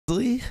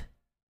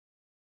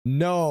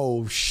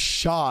No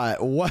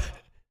shot. What?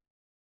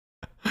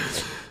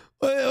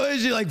 What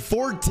is she, like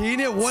 14?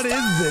 What is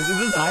this? Is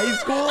this high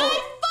school?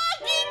 I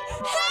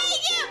fucking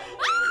hate you!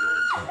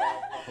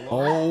 Ah!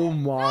 Oh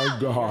my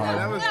god.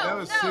 Yeah, that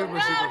was super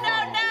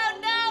fun.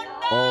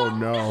 Oh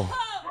no.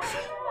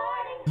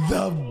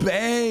 The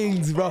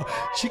bangs, bro.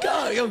 She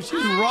got, yo,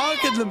 she's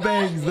rocking the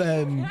bangs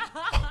then.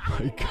 Oh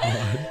my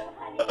god.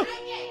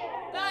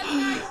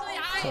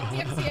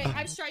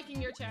 I'm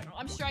striking your channel.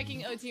 I'm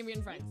striking OTV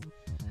and Friends.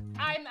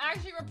 I'm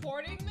actually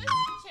reporting this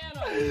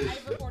channel.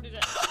 I've reported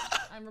it.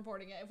 I'm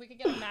reporting it. If we could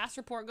get a mass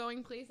report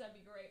going, please, that'd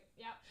be great.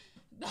 Yep.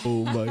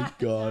 Oh my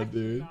god,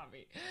 dude.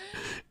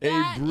 Hey,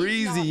 That is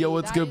Breezy. not Yo, me.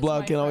 what's That good, is Blau?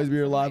 my Can't always friend be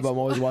here from live. high I'm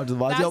always school. watching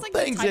the vlogs. That's Yo, like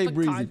thanks, the type hey, of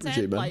Breezy. content,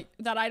 Appreciate it, man. like,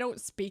 that I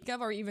don't speak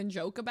of or even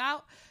joke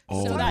about,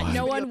 Oh so my that God.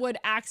 no one would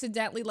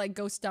accidentally like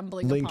go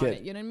stumbling Link upon it.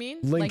 it. You know what I mean?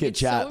 Link like, it, it's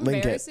chat. so Link it.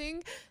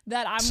 embarrassing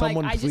that I'm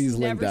Someone like, I please just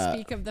link never that.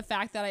 speak of the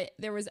fact that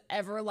there was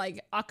ever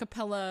like a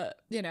cappella.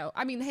 You know,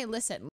 I mean, hey, listen.